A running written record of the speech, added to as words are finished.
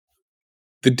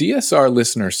The DSR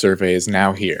listener survey is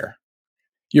now here.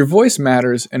 Your voice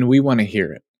matters and we want to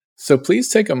hear it. So please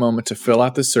take a moment to fill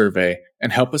out the survey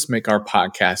and help us make our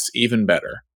podcasts even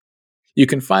better. You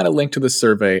can find a link to the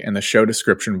survey in the show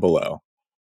description below.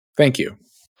 Thank you.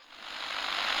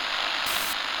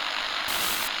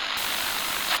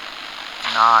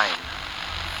 Nine,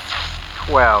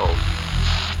 12,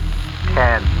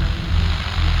 10,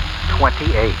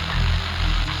 28,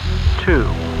 2,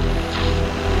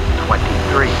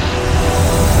 23.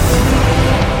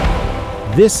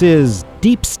 This is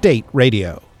Deep State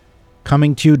Radio,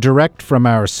 coming to you direct from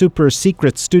our super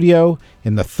secret studio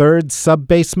in the third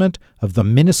sub-basement of the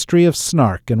Ministry of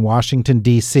Snark in Washington,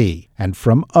 D.C., and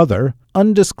from other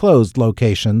undisclosed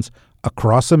locations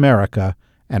across America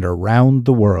and around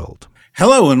the world.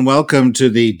 Hello and welcome to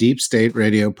the Deep State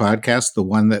Radio podcast, the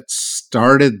one that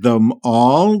started them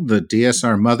all, the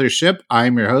DSR mothership.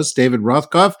 I'm your host, David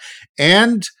Rothkopf,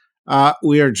 and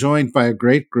we are joined by a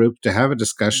great group to have a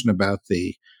discussion about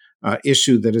the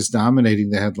issue that is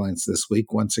dominating the headlines this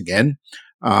week once again,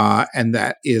 and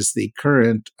that is the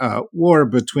current war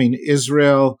between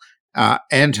Israel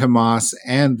and Hamas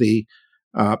and the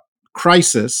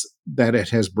crisis that it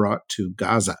has brought to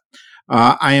Gaza.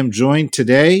 I am joined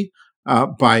today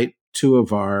by two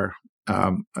of our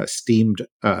esteemed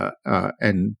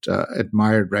and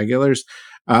admired regulars.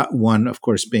 One, of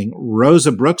course, being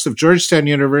Rosa Brooks of Georgetown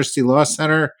University Law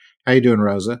Center. How you doing,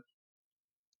 Rosa?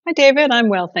 Hi, David. I'm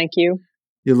well, thank you.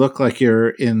 You look like you're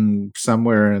in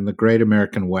somewhere in the Great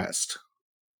American West.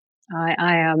 I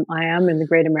am in the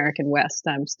Great American West.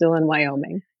 I'm still in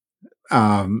Wyoming.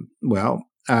 I'm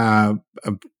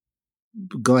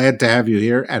glad to have you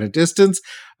here at a distance.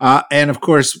 And of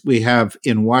course, we have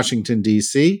in Washington,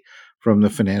 D.C., from the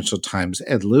Financial Times,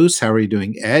 Ed Luce. How are you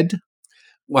doing, Ed?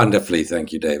 Wonderfully.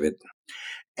 Thank you, David.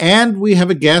 And we have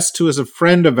a guest who is a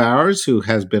friend of ours who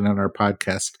has been on our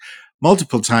podcast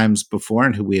multiple times before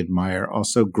and who we admire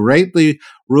also greatly.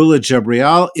 Roula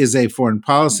Jabrial is a foreign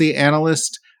policy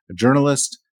analyst, a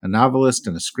journalist, a novelist,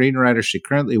 and a screenwriter. She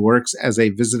currently works as a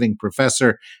visiting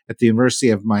professor at the University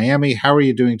of Miami. How are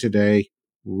you doing today,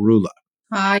 Roula?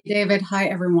 Hi, David. Hi,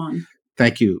 everyone.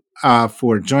 Thank you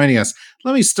for joining us.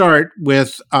 Let me start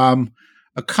with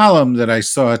a column that I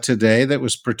saw today that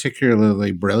was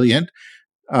particularly brilliant.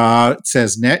 It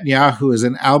says, Netanyahu is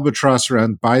an albatross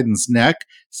around Biden's neck.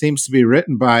 Seems to be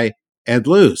written by Ed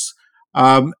Luce.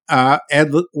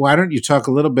 Ed, why don't you talk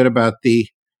a little bit about the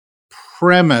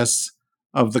premise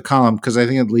of the column, because I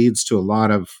think it leads to a lot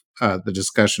of the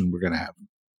discussion we're going to have.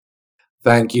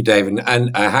 Thank you, David.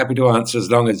 And happy to answer as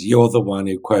long as you're the one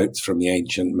who quotes from the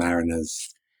ancient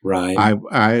mariners, right?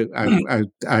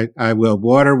 I will.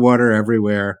 Water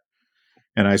everywhere.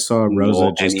 And I saw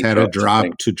Rosa just had a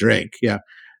drop to drink. Yeah,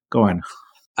 go on.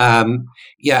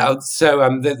 So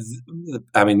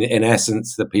in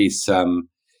essence, the piece,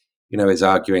 is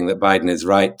arguing that Biden is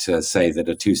right to say that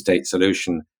a two-state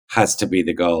solution has to be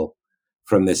the goal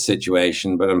from this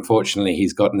situation. But unfortunately,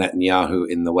 he's got Netanyahu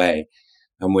in the way.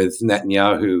 And with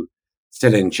Netanyahu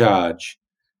still in charge,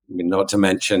 not to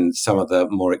mention some of the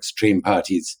more extreme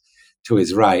parties to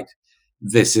his right,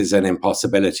 this is an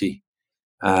impossibility.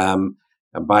 And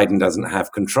Biden doesn't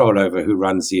have control over who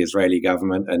runs the Israeli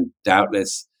government. And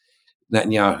doubtless,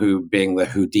 Netanyahu, being the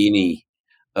Houdini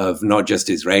of not just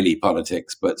Israeli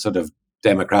politics, but sort of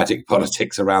democratic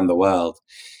politics around the world,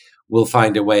 will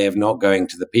find a way of not going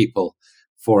to the people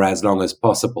for as long as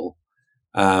possible,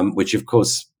 which, of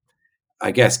course, I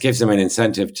guess gives them an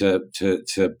incentive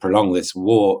to prolong this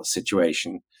war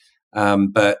situation.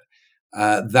 But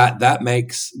that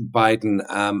makes Biden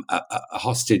a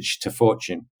hostage to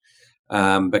fortune,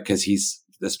 because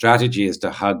the strategy is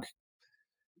to hug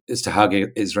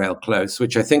Israel close,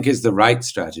 which I think is the right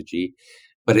strategy,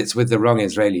 but it's with the wrong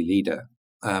Israeli leader,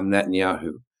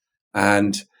 Netanyahu.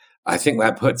 And I think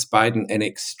that puts Biden in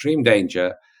extreme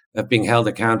danger of being held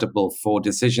accountable for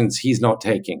decisions he's not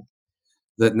taking,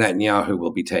 that Netanyahu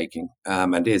will be taking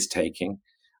and is taking,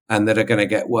 and that are going to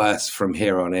get worse from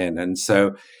here on in. And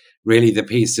so really the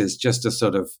piece is just a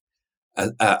sort of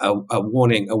a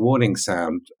warning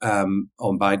sound on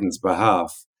Biden's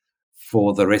behalf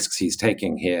for the risks he's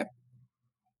taking here.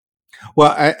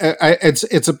 Well,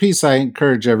 it's a piece I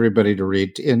encourage everybody to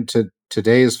read into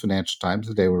today's Financial Times,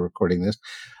 the day we're recording this.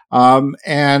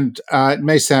 And it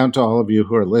may sound to all of you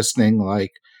who are listening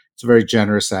like it's a very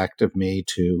generous act of me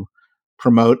to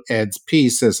promote Ed's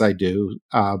piece as I do.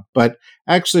 But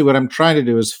actually what I'm trying to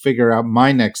do is figure out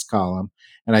my next column.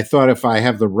 And I thought if I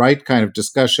have the right kind of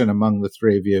discussion among the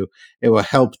three of you, it will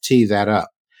help tee that up.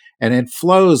 And it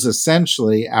flows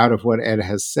essentially out of what Ed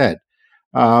has said.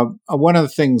 One of the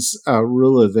things,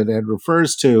 Rula, that Ed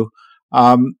refers to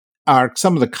are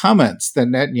some of the comments that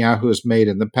Netanyahu has made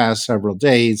in the past several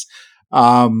days,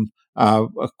 quoting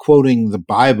the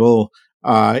Bible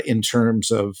in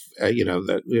terms of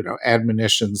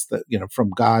admonitions that from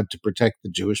God to protect the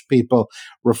Jewish people,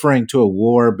 referring to a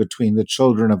war between the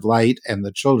children of light and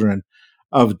the children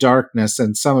of darkness,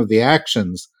 and some of the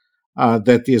actions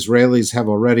that the Israelis have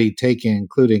already taken,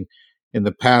 including in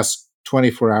the past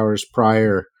 24 hours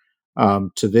prior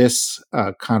to this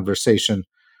conversation,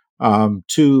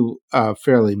 two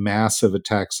fairly massive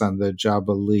attacks on the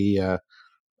Jabalia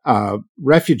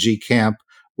refugee camp,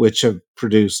 which have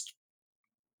produced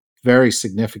very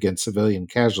significant civilian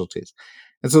casualties.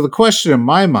 And so the question in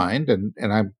my mind, and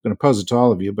I'm going to pose it to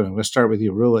all of you, but I'm going to start with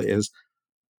you, Rula,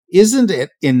 isn't it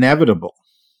inevitable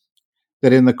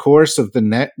that in the course of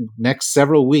the next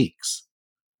several weeks,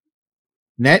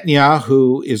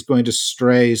 Netanyahu is going to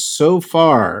stray so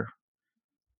far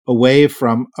away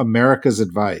from America's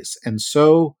advice and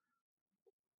so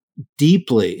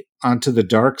deeply onto the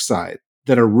dark side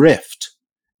that a rift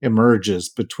emerges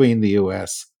between the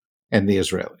U.S. and the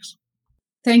Israelis?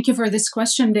 Thank you for this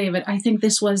question, David. I think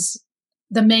this was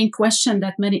the main question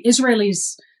that many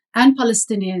Israelis and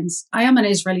Palestinians. I am an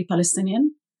Israeli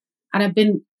Palestinian, and I've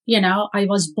been, I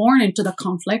was born into the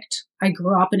conflict. I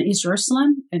grew up in East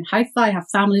Jerusalem, in Haifa. I have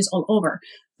families all over.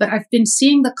 But I've been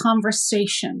seeing the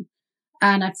conversation,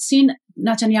 and I've seen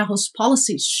Netanyahu's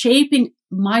policies shaping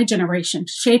my generation,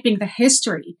 shaping the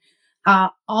history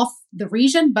of the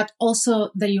region, but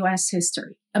also the U.S.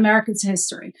 history, America's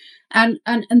history. And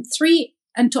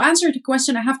to answer the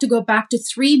question, I have to go back to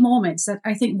three moments that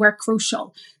I think were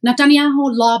crucial. Netanyahu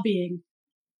lobbying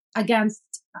against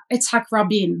Yitzhak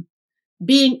Rabin,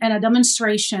 being in a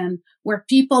demonstration where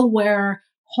people were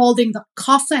holding the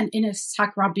coffin in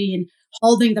Yitzhak Rabin,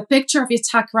 holding the picture of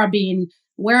Yitzhak Rabin,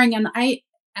 wearing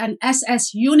an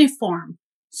SS uniform.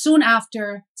 Soon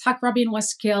after, Yitzhak Rabin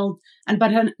was killed,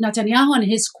 but Netanyahu and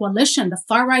his coalition, the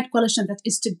far-right coalition that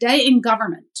is today in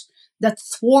government, that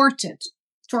thwarted,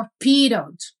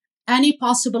 torpedoed any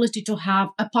possibility to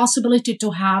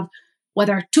have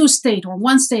whether two state or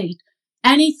one state,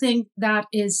 anything that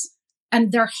is,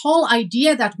 and their whole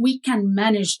idea that we can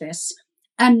manage this.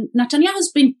 And Netanyahu has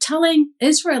been telling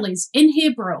Israelis in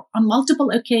Hebrew on multiple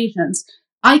occasions,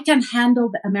 I can handle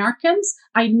the Americans.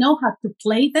 I know how to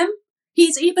play them.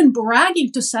 He's even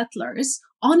bragging to settlers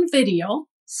on video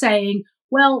saying,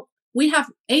 well, we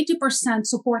have 80%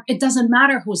 support. It doesn't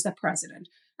matter who's the president.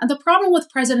 And the problem with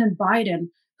President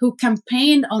Biden, who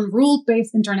campaigned on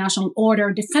rule-based international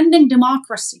order, defending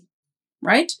democracy,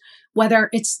 right? Whether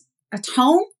it's at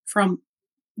home from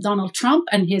Donald Trump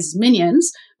and his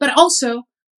minions, but also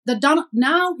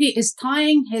now he is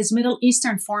tying his Middle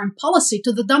Eastern foreign policy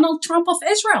to the Donald Trump of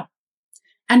Israel.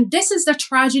 And this is the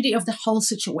tragedy of the whole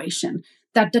situation,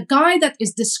 that the guy that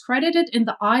is discredited in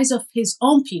the eyes of his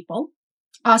own people,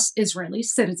 us Israeli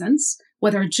citizens,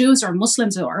 whether Jews or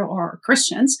Muslims or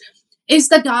Christians, is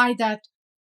the guy that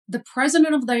the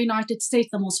president of the United States,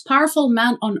 the most powerful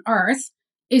man on earth,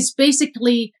 is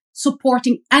basically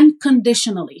supporting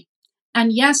unconditionally.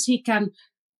 And yes,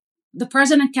 the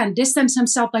president can distance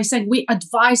himself by saying, we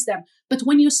advise them. But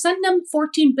when you send them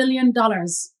 $14 billion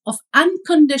of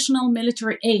unconditional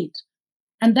military aid,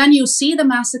 and then you see the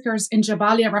massacres in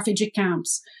Jabalia refugee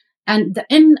camps and the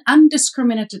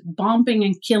undiscriminated bombing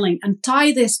and killing, and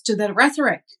tie this to the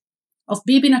rhetoric of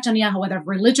Bibi Netanyahu, whether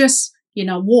religious,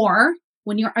 war,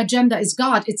 when your agenda is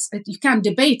God, you can't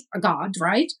debate a God,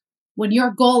 right? When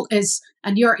your goal is,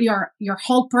 and your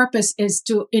whole purpose is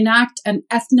to enact an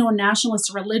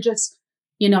ethno-nationalist religious,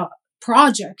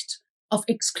 project of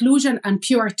exclusion and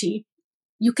purity,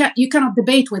 you cannot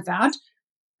debate with that.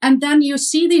 And then you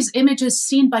see these images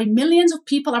seen by millions of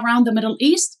people around the Middle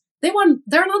East.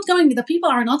 The people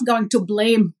are not going to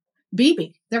blame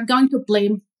Bibi. They're going to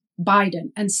blame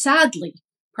Biden. And sadly,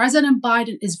 President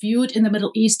Biden is viewed in the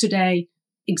Middle East today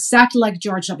exactly like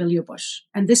George W. Bush.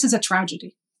 And this is a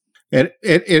tragedy. It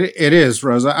is,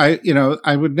 Rosa.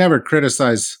 I would never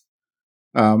criticize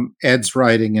Ed's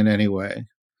writing in any way,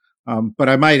 but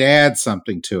I might add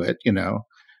something to it,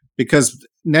 because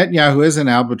Netanyahu is an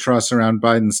albatross around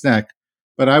Biden's neck,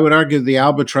 but I would argue the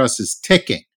albatross is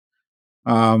ticking.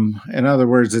 In other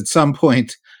words, at some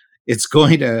point, it's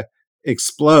going to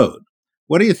explode.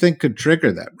 What do you think could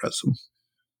trigger that, Rosa?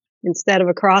 Instead of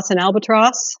a cross and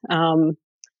albatross,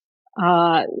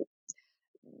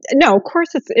 no, of course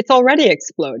it's already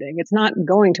exploding. It's not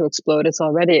going to explode. It's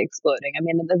already exploding. I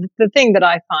mean, the thing that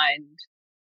I find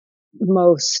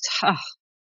most,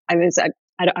 I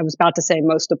I was about to say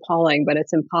most appalling, but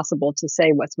it's impossible to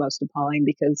say what's most appalling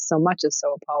because so much is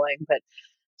so appalling, but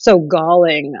so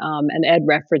galling. And Ed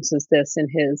references this in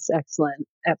his excellent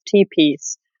FT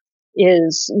piece,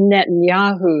 is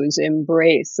Netanyahu's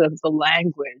embrace of the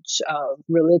language of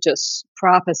religious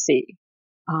prophecy,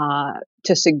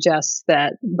 to suggest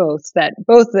that both that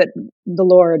the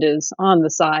Lord is on the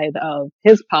side of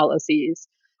his policies,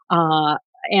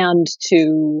 and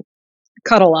to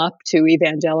cuddle up to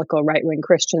evangelical right-wing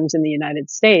Christians in the United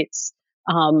States.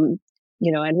 And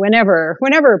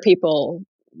whenever people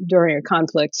during a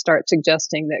conflict start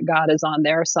suggesting that God is on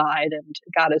their side and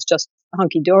God is just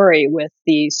hunky-dory with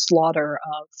the slaughter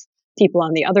of people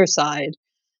on the other side,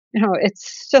 it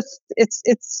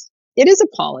is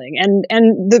appalling. And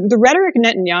the rhetoric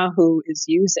Netanyahu is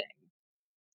using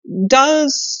I'm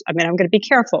going to be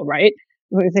careful, right?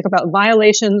 When we think about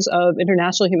violations of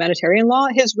international humanitarian law,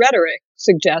 his rhetoric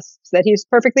suggests that he's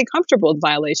perfectly comfortable with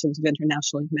violations of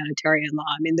international humanitarian law.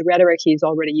 I mean, the rhetoric he's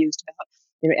already used about,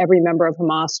 every member of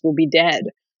Hamas will be dead.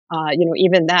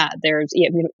 Even that, there's,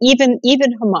 even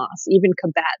Hamas, even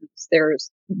combatants, there's,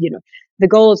 the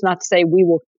goal is not to say we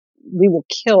will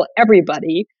kill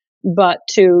everybody, but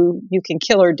you can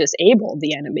kill or disable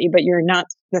the enemy, but you're not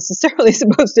necessarily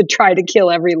supposed to try to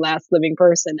kill every last living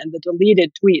person. And the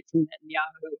deleted tweet from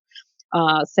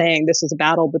Netanyahu, saying this is a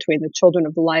battle between the children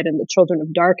of the light and the children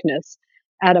of darkness,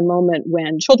 at a moment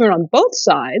when children on both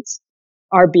sides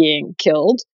are being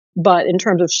killed. But in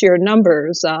terms of sheer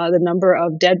numbers, the number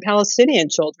of dead Palestinian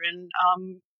children,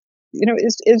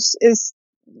 is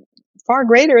far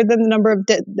greater than the number of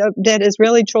dead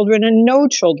Israeli children, and no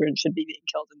children should be being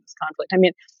killed in this conflict.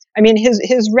 I mean,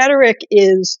 his rhetoric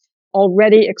is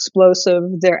already explosive.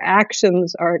 Their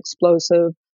actions are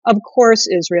explosive. Of course,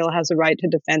 Israel has a right to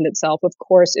defend itself. Of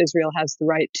course, Israel has the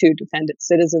right to defend its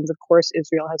citizens. Of course,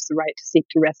 Israel has the right to seek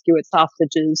to rescue its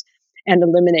hostages and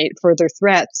eliminate further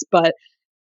threats, but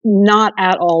not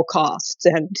at all costs.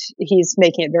 And he's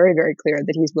making it very, very clear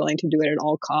that he's willing to do it at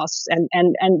all costs. And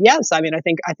yes, I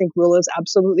think Rula is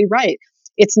absolutely right.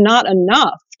 It's not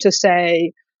enough to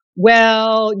say,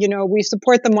 well, we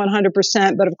support them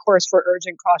 100%, but of course for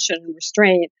urgent caution and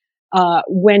restraint,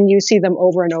 when you see them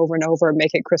over and over and over,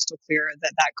 make it crystal clear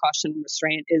that caution and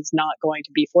restraint is not going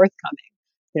to be forthcoming.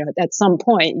 At some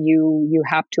point you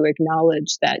have to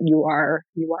acknowledge that you are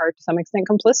to some extent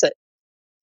complicit.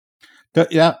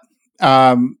 Yeah,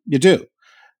 you do.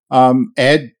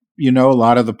 Ed, a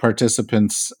lot of the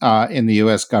participants in the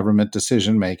U.S. government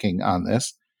decision-making on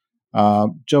this.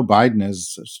 Joe Biden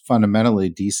is a fundamentally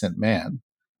decent man.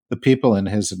 The people in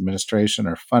his administration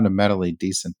are fundamentally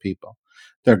decent people.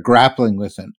 They're grappling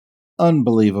with an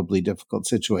unbelievably difficult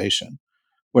situation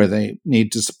where they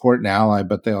need to support an ally,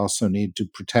 but they also need to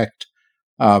protect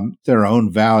their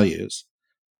own values.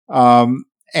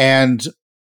 And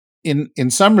in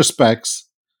some respects,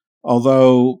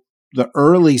 although the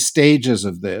early stages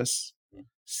of this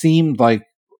seemed like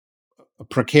a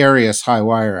precarious high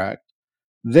wire act,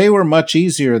 they were much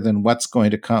easier than what's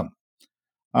going to come.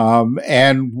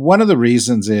 And one of the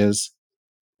reasons is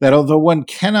that although one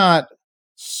cannot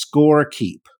score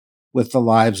keep with the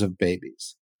lives of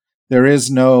babies, there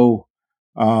is no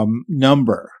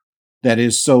number that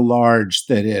is so large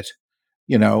that it,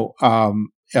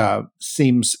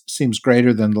 seems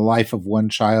greater than the life of one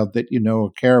child that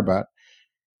or care about.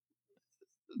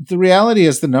 The reality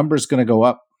is the number is going to go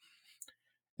up.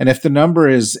 And if the number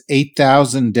is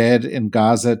 8,000 dead in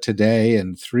Gaza today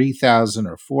and 3,000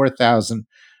 or 4,000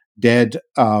 dead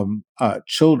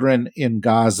children in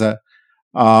Gaza,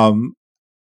 and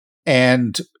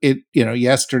it,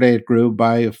 yesterday it grew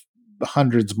by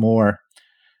hundreds more.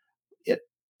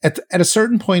 At a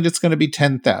certain point, it's going to be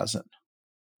 10,000.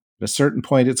 At a certain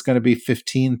point, it's going to be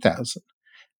 15,000.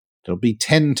 It'll be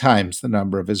 10 times the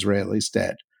number of Israelis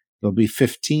dead. There'll be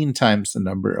 15 times the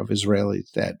number of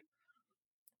Israelis dead.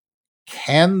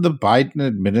 Can the Biden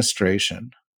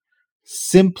administration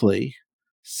simply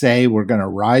say we're going to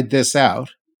ride this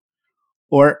out?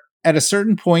 Or at a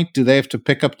certain point, do they have to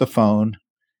pick up the phone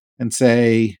and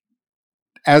say,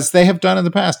 as they have done in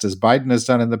the past, as Biden has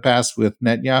done in the past with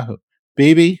Netanyahu,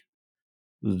 Bibi,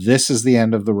 this is the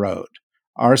end of the road.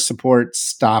 Our support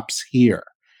stops here,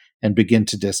 and begin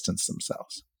to distance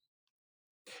themselves?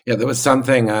 Yeah, there was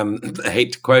something, I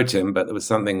hate to quote him, but there was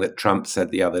something that Trump said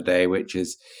the other day, which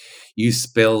is, you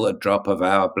spill a drop of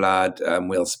our blood,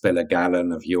 we'll spill a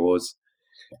gallon of yours.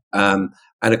 And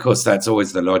of course, that's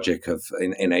always the logic of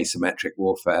in asymmetric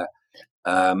warfare.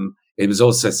 It was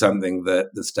also something that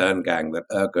the Stern Gang, that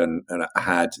Ergun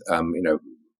had,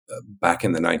 back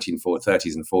in the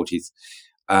 1930s and 40s.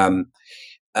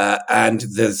 And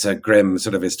there's a grim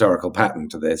sort of historical pattern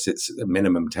to this. It's a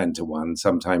minimum 10-1,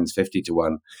 sometimes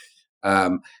 50-1.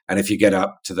 And if you get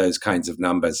up to those kinds of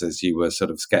numbers, as you were sort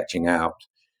of sketching out,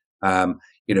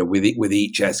 with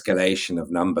each escalation of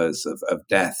numbers of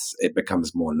deaths, it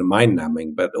becomes more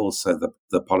mind-numbing, but also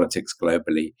the politics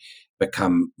globally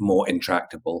become more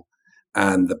intractable.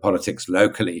 And the politics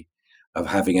locally of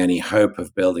having any hope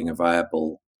of building a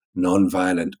viable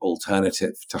non-violent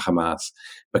alternative to Hamas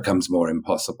becomes more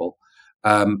impossible.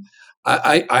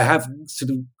 I have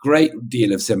sort of great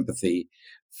deal of sympathy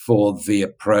for the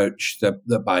approach that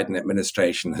the Biden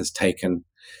administration has taken,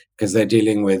 because they're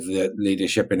dealing with the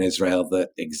leadership in Israel that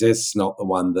exists, not the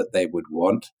one that they would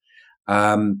want.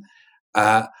 But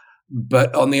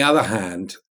on the other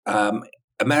hand,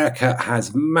 America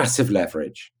has massive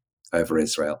leverage over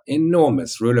Israel,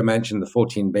 enormous. Rula mentioned the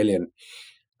 14 billion.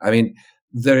 I mean,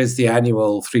 there is the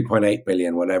annual 3.8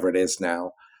 billion, whatever it is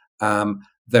now.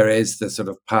 There is the sort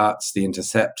of parts, the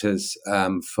interceptors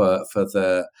for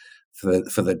the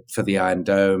Iron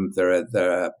Dome.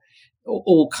 There are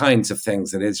all kinds of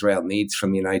things that Israel needs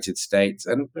from the United States,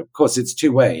 and of course, it's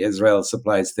two-way. Israel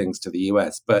supplies things to the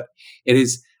US, but it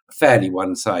is a fairly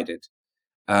one-sided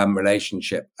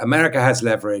relationship. America has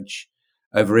leverage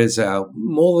over Israel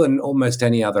more than almost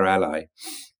any other ally.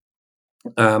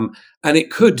 And it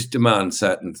could demand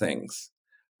certain things,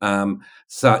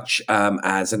 such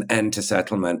as an end to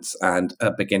settlements and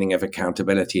a beginning of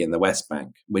accountability in the West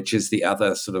Bank, which is the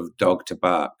other sort of dog to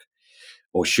bark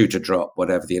or shoe to drop,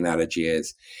 whatever the analogy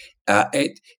is.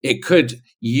 It could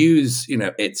use,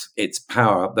 its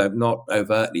power, though not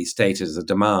overtly stated as a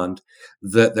demand,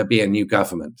 that there be a new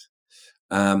government.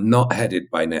 Not headed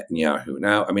by Netanyahu.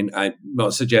 Now, I mean, I'm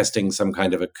not suggesting some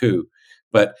kind of a coup,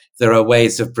 but there are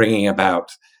ways of bringing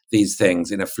about these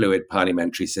things in a fluid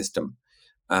parliamentary system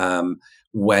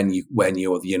when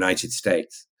you're the United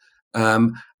States.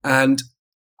 And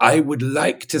I would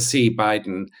like to see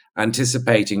Biden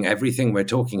anticipating everything we're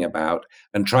talking about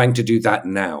and trying to do that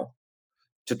now,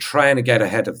 to try and get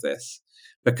ahead of this.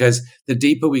 Because the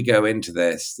deeper we go into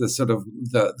this,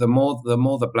 the more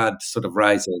the blood sort of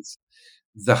rises,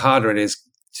 the harder it is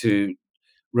to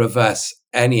reverse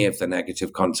any of the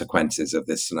negative consequences of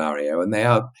this scenario. And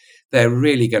they're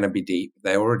really going to be deep.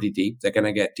 They're already deep. They're going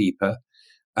to get deeper.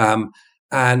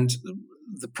 And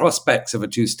the prospects of a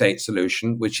two-state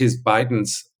solution, which is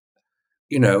Biden's,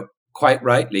 quite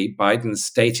rightly, Biden's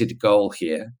stated goal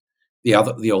here, the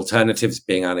alternatives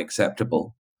being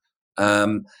unacceptable,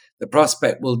 the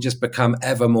prospect will just become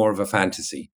ever more of a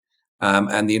fantasy.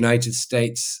 And the United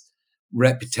States'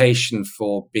 reputation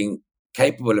for being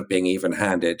capable of being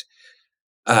even-handed,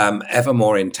 ever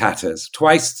more in tatters.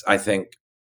 Twice, I think,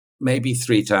 maybe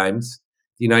 3 times,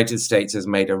 the United States has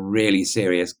made a really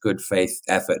serious good faith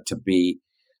effort to be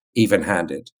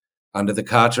even-handed. Under the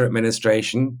Carter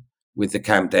administration, with the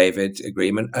Camp David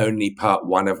agreement, only part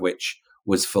 1 of which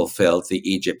was fulfilled, the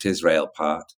Egypt-Israel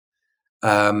part.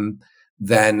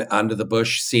 Then under the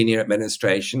Bush senior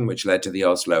administration, which led to the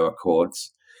Oslo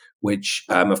Accords, which,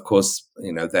 of course,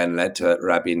 then led to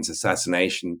Rabin's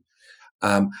assassination.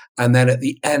 And then at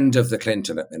the end of the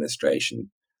Clinton administration,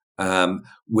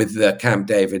 with the Camp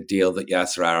David deal that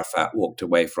Yasser Arafat walked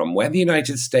away from, when the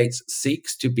United States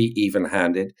seeks to be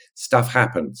even-handed, stuff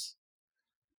happens.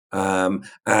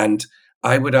 And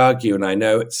I would argue, and I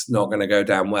know it's not going to go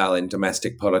down well in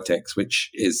domestic politics, which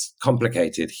is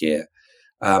complicated here,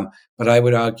 but I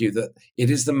would argue that it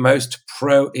is the most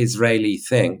pro-Israeli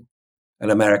thing an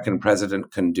American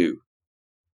president can do.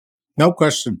 No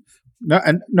question.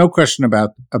 No question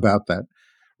about that.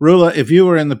 Rula, if you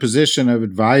were in the position of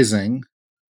advising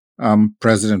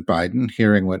President Biden,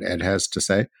 hearing what Ed has to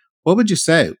say, what would you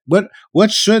say?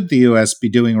 What should the U.S. be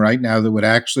doing right now that would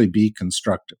actually be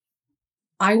constructive?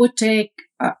 I would take,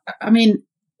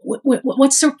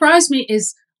 what surprised me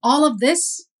is all of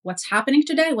this, what's happening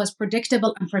today, was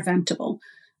predictable and preventable.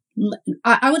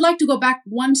 I would like to go back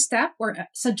one step or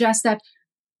suggest that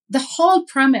the whole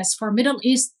premise for Middle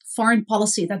East foreign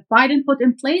policy that Biden put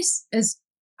in place is,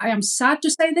 I am sad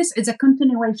to say this, it's a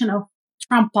continuation of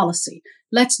Trump policy.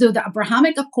 Let's do the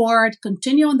Abrahamic Accord,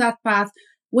 continue on that path,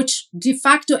 which de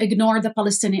facto ignore the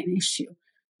Palestinian issue.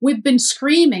 We've been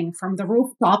screaming from the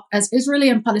rooftop as Israeli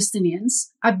and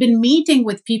Palestinians. I've been meeting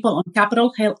with people on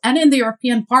Capitol Hill and in the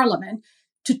European Parliament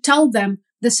to tell them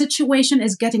the situation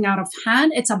is getting out of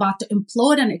hand. It's about to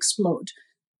implode and explode.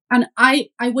 And I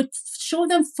would show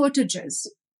them footages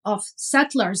of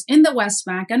settlers in the West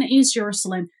Bank and East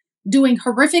Jerusalem doing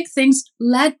horrific things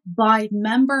led by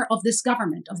member of this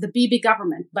government, of the Bibi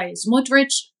government, by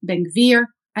Smotrich, Ben Gvir,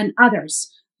 and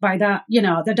others, by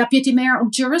the deputy mayor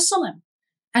of Jerusalem.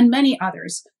 and many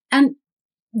others. And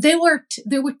they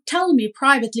would tell me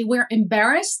privately, we're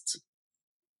embarrassed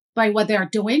by what they're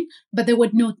doing, but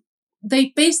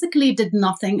they basically did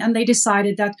nothing. And they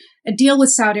decided that a deal with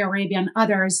Saudi Arabia and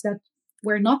others that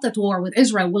were not at war with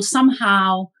Israel will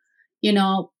somehow,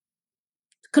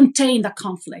 contain the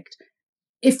conflict.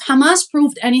 If Hamas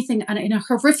proved anything in a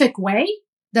horrific way,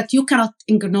 that you cannot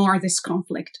ignore this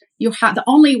conflict. The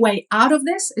only way out of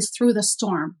this is through the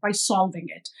storm, by solving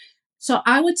it. So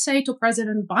I would say to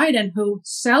President Biden, who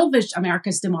salvaged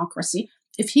America's democracy,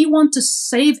 if he wants to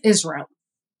save Israel,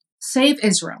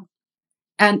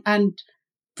 and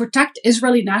protect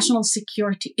Israeli national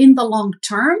security in the long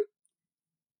term,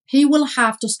 he will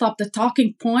have to stop the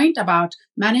talking point about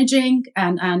managing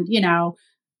and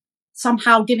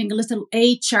somehow giving a little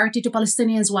aid, charity to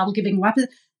Palestinians while giving weapons.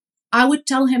 I would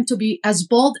tell him to be as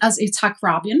bold as Yitzhak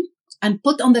Rabin and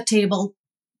put on the table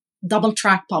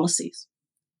double-track policies.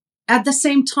 At the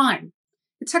same time,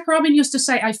 Yitzhak Rabin used to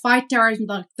say, I fight terrorism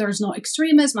like there's no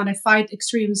extremism, and I fight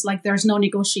extremism like there's no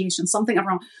negotiation, something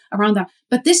around that.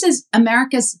 But this is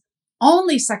America's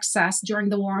only success during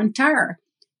the war on terror.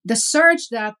 The surge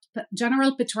that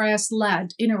General Petraeus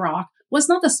led in Iraq was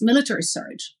not a military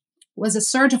surge, it was a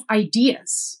surge of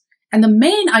ideas. And the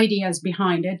main ideas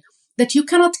behind it, that you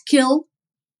cannot kill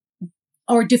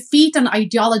or defeat an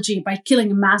ideology by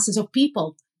killing masses of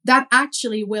people. That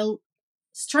actually will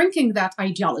strengthen that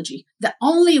ideology. The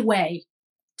only way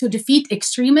to defeat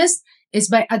extremists is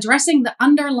by addressing the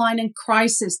underlying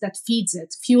crisis that feeds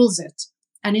it, fuels it.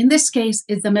 And in this case,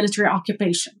 is the military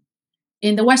occupation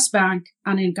in the West Bank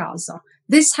and in Gaza.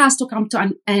 This has to come to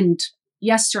an end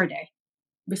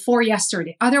before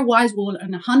yesterday. Otherwise, we will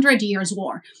in 100 years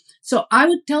war. So I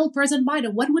would tell President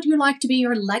Biden, what would you like to be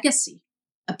your legacy?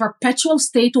 A perpetual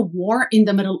state of war in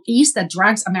the Middle East that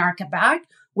drags America back,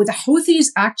 with the Houthis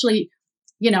actually,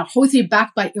 Houthi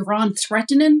backed by Iran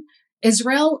threatening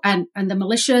Israel and the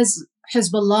militias,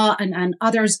 Hezbollah and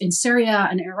others in Syria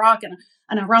and Iraq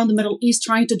and around the Middle East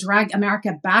trying to drag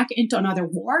America back into another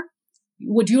war?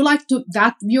 Would you like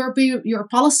that be your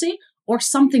policy, or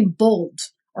something bold,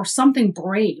 or something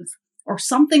brave, or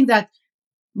something that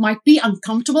might be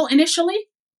uncomfortable initially,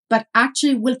 but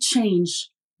actually will change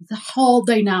the whole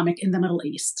dynamic in the Middle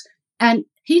East? And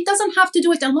he doesn't have to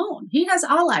do it alone. He has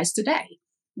allies today.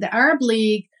 The Arab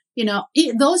League,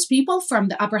 those people from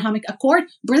the Abrahamic Accord,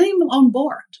 bring them on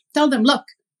board. Tell them, look,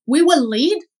 we will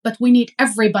lead, but we need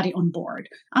everybody on board.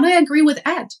 And I agree with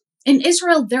Ed. In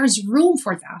Israel, there's room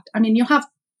for that. I mean, you have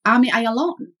Ami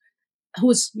Ayalon, who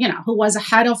was a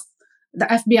head of the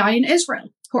FBI in Israel,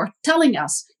 who are telling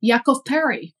us, Yaakov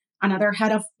Perry, another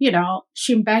head of,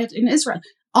 Shin Bet in Israel,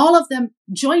 all of them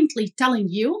jointly telling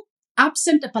you,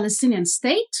 absent a Palestinian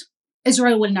state,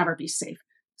 Israel will never be safe.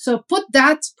 So put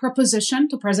that proposition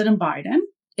to President Biden.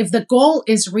 If the goal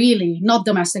is really not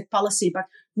domestic policy, but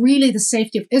really the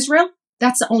safety of Israel,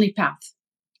 that's the only path.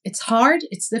 It's hard,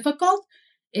 it's difficult,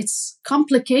 it's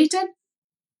complicated,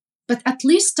 but at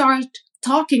least start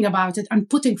talking about it and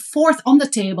putting forth on the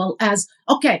table as,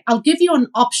 okay, I'll give you an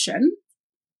option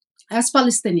as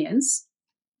Palestinians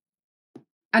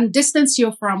and distance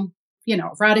you from,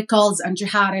 radicals and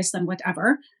jihadists and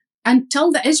whatever, and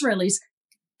tell the Israelis,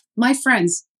 my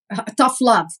friends, tough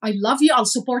love. I love you. I'll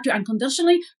support you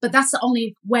unconditionally, but that's the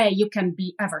only way you can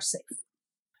be ever safe.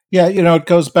 Yeah, it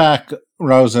goes back,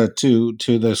 Rosa, to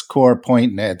this core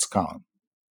point in Ed's column.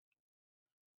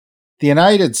 The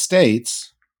United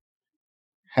States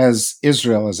has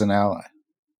Israel as an ally.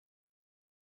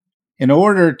 In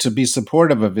order to be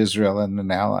supportive of Israel and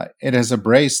an ally, it has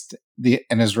embraced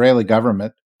an Israeli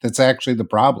government that's actually the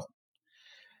problem.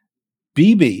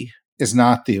 Bibi is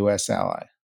not the U.S. ally.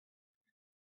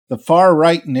 The far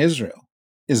right in Israel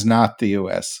is not the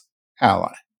U.S.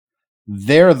 ally.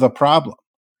 They're the problem.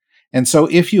 And so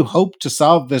if you hope to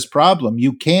solve this problem,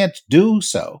 you can't do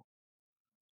so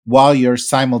while you're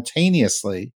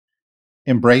simultaneously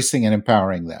embracing and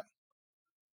empowering them.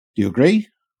 Do you agree?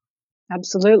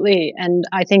 Absolutely. And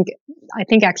I think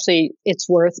actually it's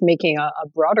worth making a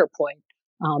broader point.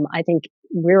 I think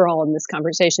we're all in this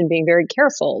conversation being very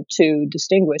careful to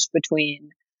distinguish between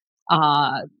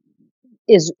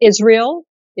Israel,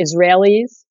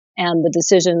 Israelis, and the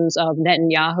decisions of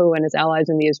Netanyahu and his allies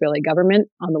in the Israeli government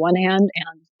on the one hand,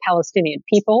 and Palestinian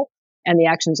people and the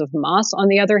actions of Hamas on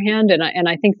the other hand. And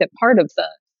I think that part of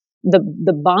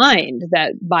the bind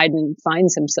that Biden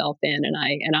finds himself in,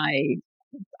 and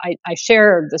I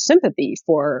share the sympathy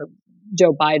for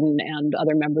Joe Biden and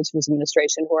other members of his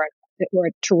administration who are in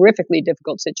a terrifically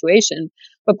difficult situation.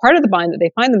 But part of the bind that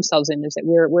they find themselves in is that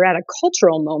we're at a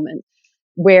cultural moment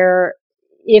where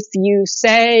if you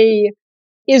say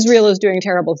Israel is doing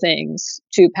terrible things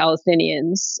to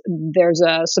Palestinians, there's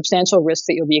a substantial risk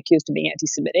that you'll be accused of being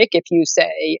anti-Semitic. If you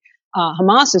say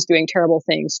Hamas is doing terrible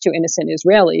things to innocent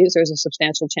Israelis, there's a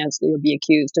substantial chance that you'll be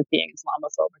accused of being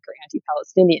Islamophobic or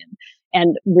anti-Palestinian.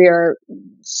 And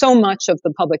so much of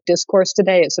the public discourse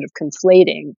today is sort of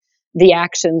conflating the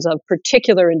actions of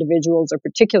particular individuals or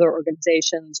particular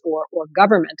organizations or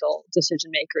governmental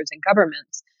decision makers in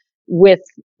governments with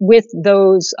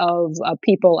those of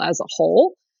people as a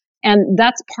whole. And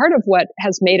that's part of what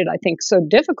has made it, I think, so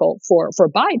difficult for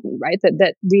Biden, right?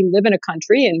 That we live in a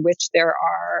country in which there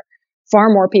are far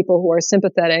more people who are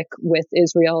sympathetic with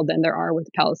Israel than there are with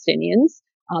Palestinians.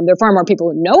 There are far more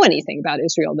people who know anything about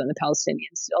Israel than the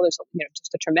Palestinians. Still, there's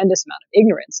just a tremendous amount of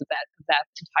ignorance of that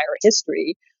entire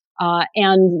history.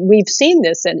 And we've seen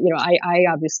this, and I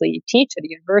obviously teach at a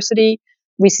university.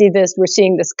 We're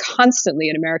seeing this constantly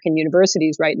in American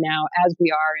universities right now, as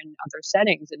we are in other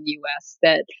settings in the U.S.,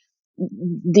 that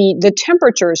the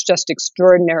temperature is just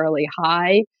extraordinarily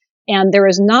high, and there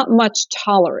is not much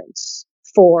tolerance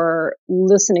for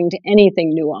listening to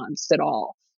anything nuanced at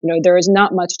all. There is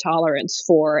not much tolerance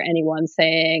for anyone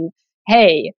saying,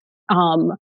 hey,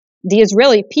 the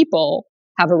Israeli people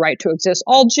have a right to exist.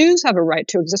 All Jews have a right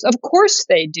to exist. Of course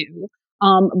they do.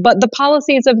 But the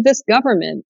policies of this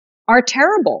government are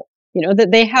terrible. That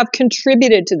they have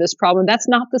contributed to this problem. That's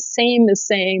not the same as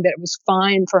saying that it was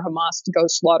fine for Hamas to go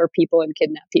slaughter people and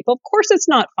kidnap people. Of course it's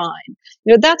not fine.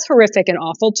 That's horrific and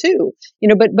awful too.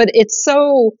 But it's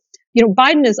so,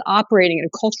 Biden is operating in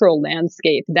a cultural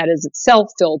landscape that is itself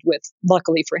filled with,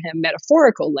 luckily for him,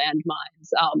 metaphorical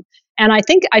landmines. And I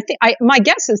think my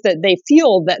guess is that they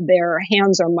feel that their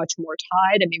hands are much more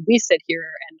tied. I mean, we sit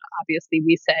here and obviously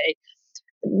we say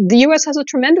the U.S. has a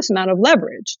tremendous amount of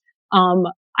leverage.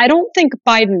 I don't think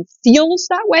Biden feels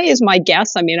that way, is my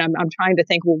guess. I mean, I'm trying to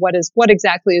think, well, what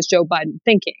exactly is Joe Biden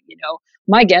thinking?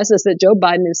 My guess is that Joe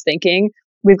Biden is thinking,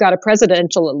 we've got a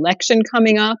presidential election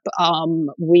coming up.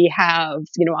 We have,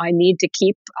 I need to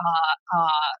keep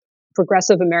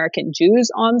progressive American Jews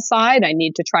on side. I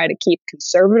need to try to keep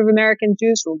conservative American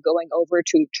Jews from going over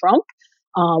to Trump.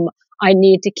 I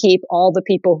need to keep all the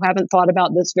people who haven't thought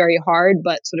about this very hard,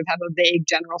 but sort of have a vague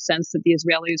general sense that the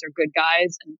Israelis are good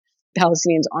guys and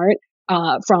Palestinians aren't,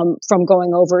 from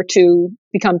going over to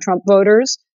become Trump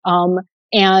voters.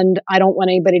 And I don't want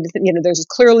anybody to think,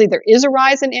 there is a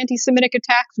rise in anti-Semitic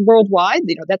attacks worldwide.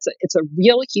 It's a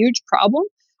real huge problem.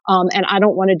 And I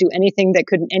don't want to do anything that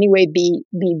could in any way be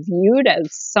viewed as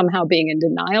somehow being in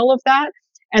denial of that.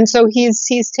 And so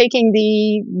he's taking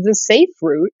the safe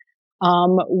route,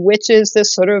 which is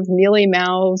this sort of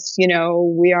mealy-mouthed,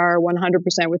 we are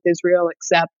 100% with Israel,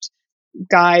 except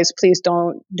guys, please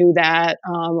don't do that.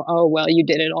 Oh, well, you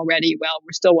did it already. Well,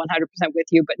 we're still 100% with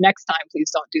you, but next time, please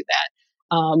don't do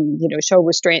that. Show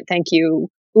restraint. Thank you.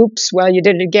 Oops. Well, you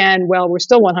did it again. Well, we're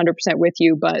still 100% with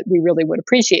you, but we really would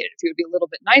appreciate it if you would be a little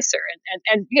bit nicer.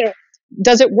 And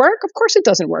does it work? Of course it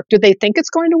doesn't work. Do they think it's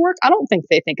going to work? I don't think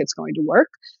they think it's going to work.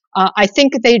 I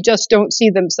think they just don't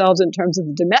see themselves in terms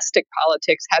of domestic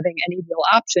politics having any real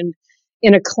option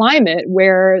in a climate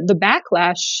where the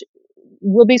backlash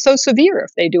will be so severe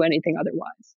if they do anything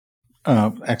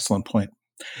otherwise. Excellent point.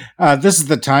 This is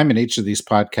the time in each of these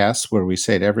podcasts where we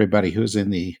say to everybody who's in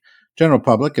the general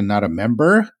public and not a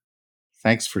member,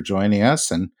 thanks for joining us.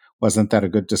 And wasn't that a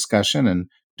good discussion? And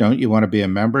don't you want to be a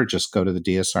member? Just go to the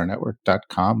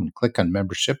dsrnetwork.com and click on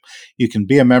membership. You can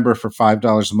be a member for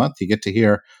 $5 a month. You get to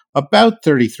hear about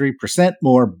 33%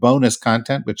 more bonus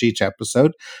content with each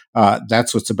episode.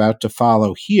 That's what's about to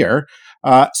follow here.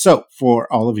 So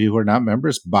for all of you who are not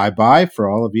members, bye-bye. For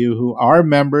all of you who are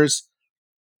members,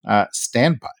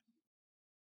 stand by.